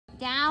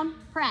down,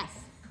 press.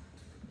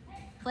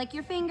 Flick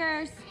your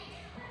fingers.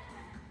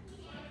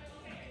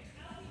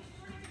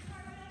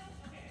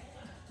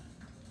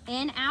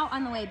 In, out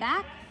on the way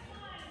back.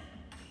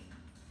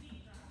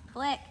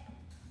 Flick.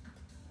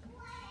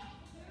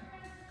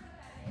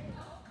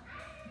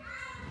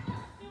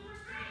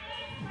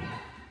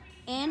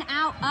 In,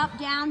 out, up,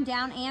 down,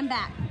 down, and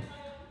back.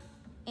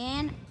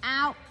 In,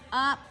 out,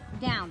 up,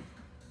 down.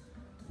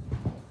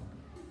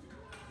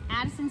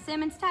 Addison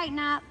Simmons, tighten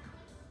up.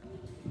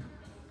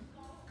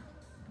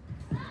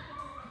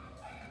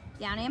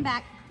 Down and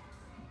back.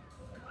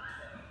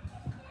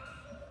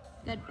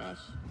 Good fish.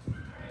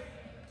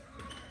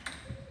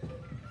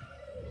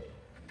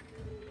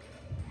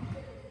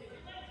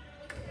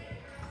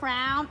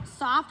 Crown,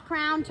 soft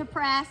crown to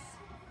press.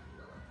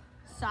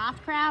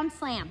 Soft crown,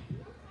 slam.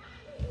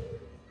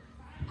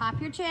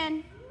 Pop your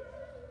chin.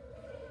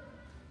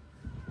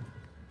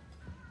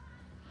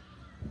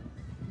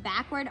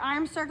 Backward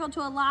arm circle to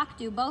a lock,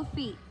 do both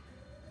feet.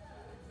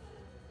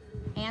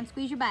 And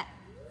squeeze your butt.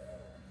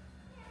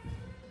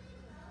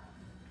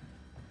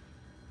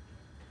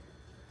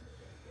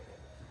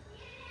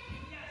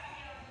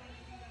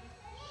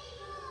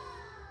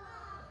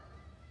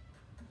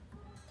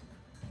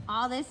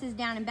 All this is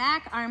down and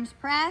back, arms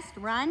pressed,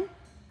 run.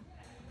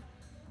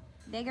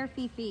 Bigger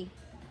Fifi.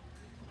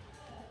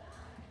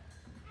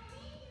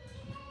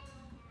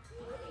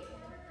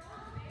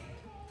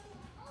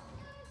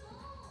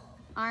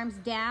 Arms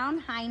down,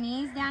 high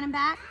knees down and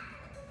back.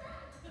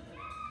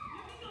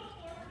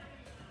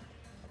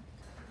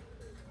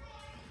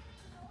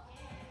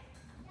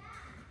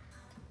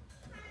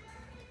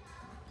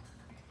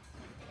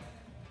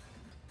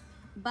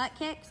 Butt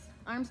kicks,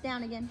 arms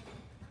down again.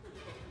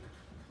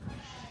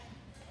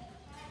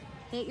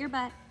 Hit your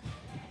butt.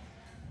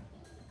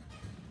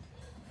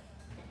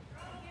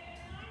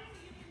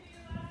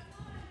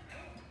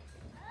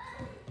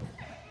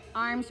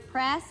 Arms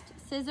pressed,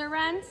 scissor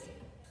runs.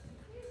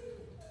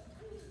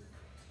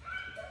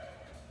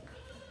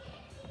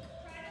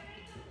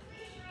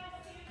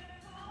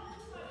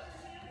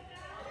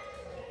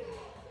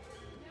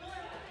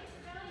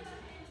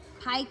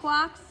 Pike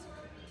walks.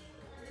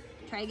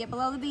 Try to get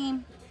below the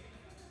beam.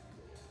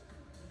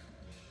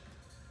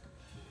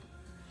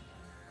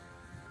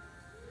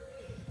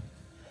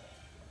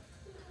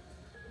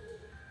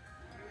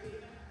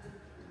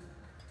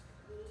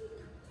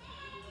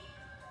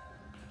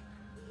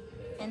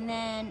 And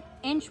then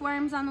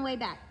inchworms on the way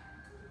back.